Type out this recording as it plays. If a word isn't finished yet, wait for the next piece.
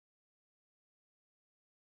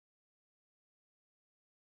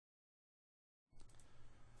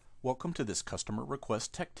Welcome to this customer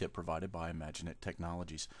request tech tip provided by Imaginit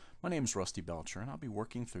Technologies. My name is Rusty Belcher and I'll be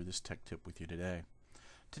working through this tech tip with you today.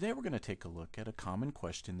 Today we're going to take a look at a common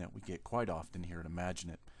question that we get quite often here at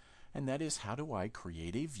Imaginit, and that is, how do I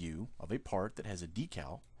create a view of a part that has a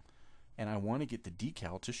decal and I want to get the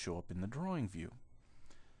decal to show up in the drawing view?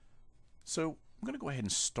 So I'm going to go ahead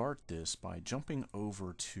and start this by jumping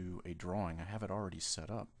over to a drawing. I have it already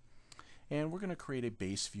set up. And we're going to create a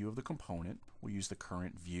base view of the component. We'll use the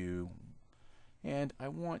current view. And I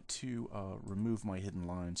want to remove my hidden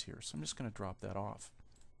lines here. So I'm just going to drop that off.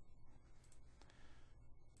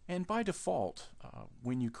 And by default,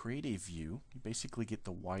 when you create a view, you basically get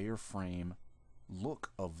the wireframe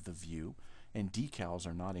look of the view, and decals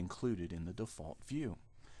are not included in the default view.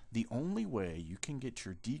 The only way you can get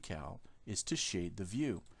your decal is to shade the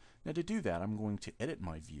view. Now to do that, I'm going to edit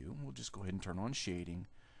my view. We'll just go ahead and turn on shading.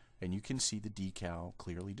 And you can see the decal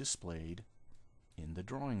clearly displayed in the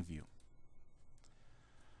drawing view.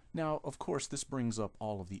 Now, of course, this brings up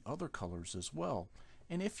all of the other colors as well.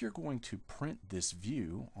 And if you're going to print this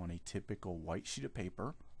view on a typical white sheet of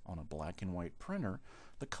paper on a black and white printer,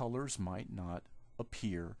 the colors might not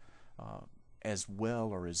appear as well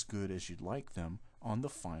or as good as you'd like them on the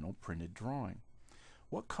final printed drawing.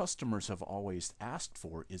 What customers have always asked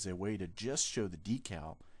for is a way to just show the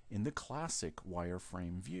decal in the classic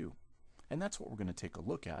wireframe view. And that's what we're going to take a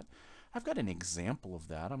look at. I've got an example of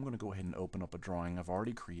that. I'm going to go ahead and open up a drawing I've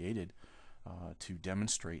already created to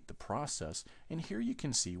demonstrate the process. And here you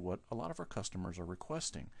can see what a lot of our customers are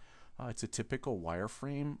requesting. It's a typical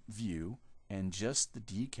wireframe view, and just the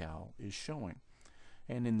decal is showing.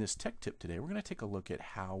 And in this tech tip today, we're going to take a look at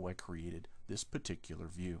how I created this particular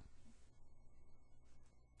view.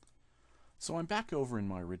 So I'm back over in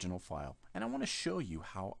my original file, and I want to show you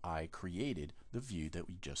how I created the view that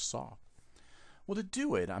we just saw. Well, to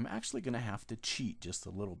do it, I'm actually going to have to cheat just a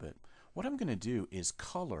little bit. What I'm going to do is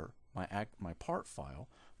color my part file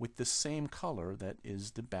with the same color that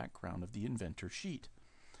is the background of the Inventor sheet.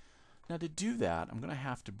 Now to do that, I'm going to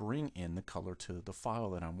have to bring in the color to the file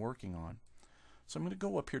that I'm working on. So I'm going to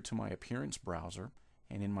go up here to my Appearance browser,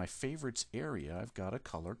 and in my Favorites area, I've got a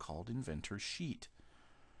color called Inventor Sheet.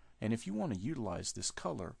 And if you want to utilize this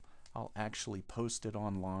color, I'll actually post it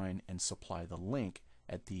online and supply the link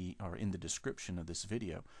in the description of this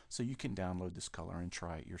video, so you can download this color and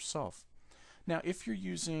try it yourself. Now, if you're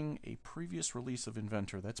using a previous release of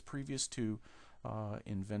Inventor that's previous to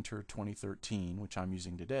Inventor 2013, which I'm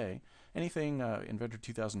using today, anything Inventor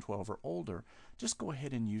 2012 or older, just go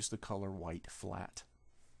ahead and use the color white flat.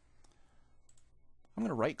 I'm going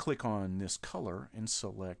to right click on this color and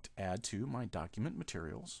select Add to my document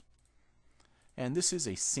materials. And this is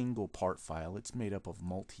a single part file. It's made up of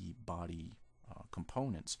multi-body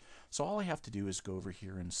components. So all I have to do is go over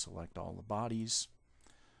here and select all the bodies,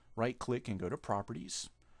 right click and go to Properties.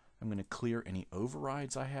 I'm going to clear any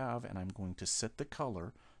overrides I have, and I'm going to set the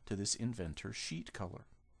color to this Inventor Sheet color.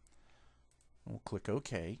 We'll click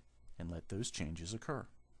OK and let those changes occur.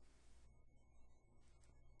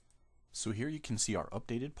 So here you can see our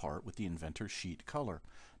updated part with the Inventor Sheet color.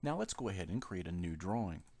 Now let's go ahead and create a new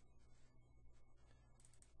drawing.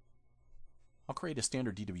 I'll create a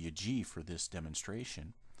standard DWG for this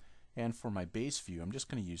demonstration, and for my base view I'm just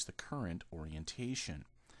going to use the current orientation.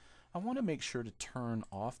 I want to make sure to turn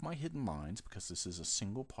off my hidden lines because this is a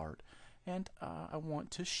single part, and I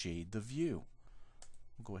want to shade the view.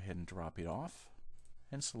 We'll go ahead and drop it off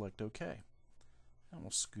and select OK. And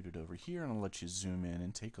we'll scoot it over here and I'll let you zoom in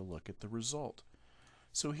and take a look at the result.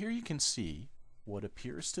 So here you can see what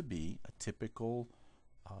appears to be a typical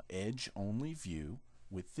edge-only view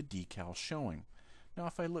with the decal showing. Now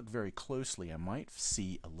if I look very closely, I might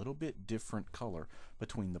see a little bit different color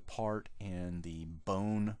between the part and the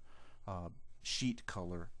bone sheet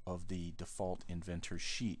color of the default Inventor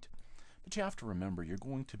sheet. But you have to remember, you're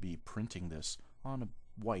going to be printing this on a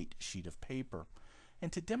white sheet of paper.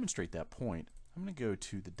 And to demonstrate that point, I'm going to go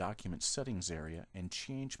to the Document Settings area and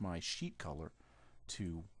change my sheet color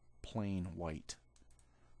to plain white.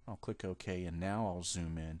 I'll click OK, and now I'll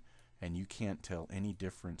zoom in, and you can't tell any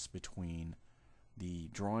difference between the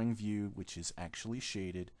drawing view, which is actually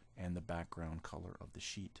shaded, and the background color of the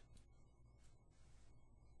sheet.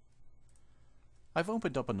 I've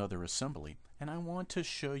opened up another assembly, and I want to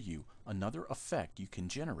show you another effect you can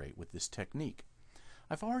generate with this technique.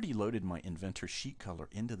 I've already loaded my Inventor sheet color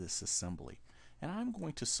into this assembly, and I'm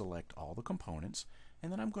going to select all the components,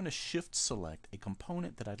 and then I'm going to shift select a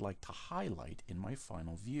component that I'd like to highlight in my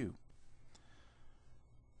final view.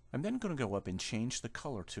 I'm then going to go up and change the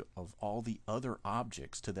color of all the other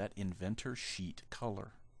objects to that Inventor sheet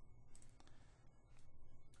color.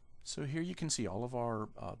 So here you can see all of our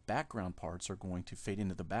background parts are going to fade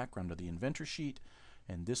into the background of the Inventor sheet,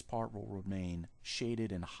 and this part will remain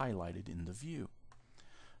shaded and highlighted in the view.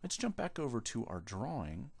 Let's jump back over to our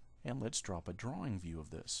drawing and let's drop a drawing view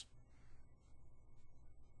of this.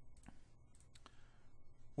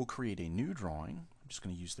 We'll create a new drawing. I'm just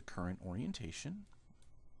going to use the current orientation.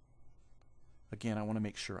 Again, I want to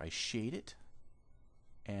make sure I shade it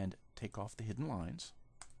and take off the hidden lines.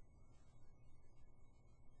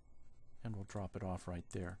 And we'll drop it off right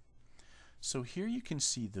there. So here you can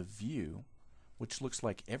see the view, which looks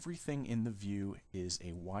like everything in the view is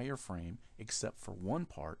a wireframe except for one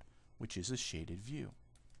part, which is a shaded view.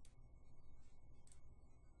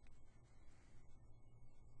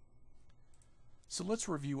 So let's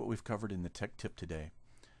review what we've covered in the tech tip today.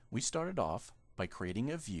 We started off by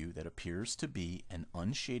creating a view that appears to be an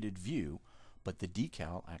unshaded view, but the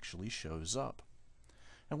decal actually shows up.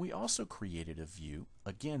 And we also created a view,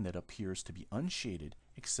 again, that appears to be unshaded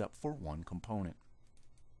except for one component.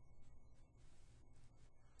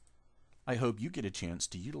 I hope you get a chance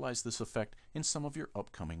to utilize this effect in some of your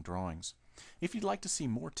upcoming drawings. If you'd like to see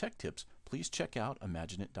more tech tips, please check out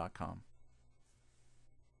Imaginit.com.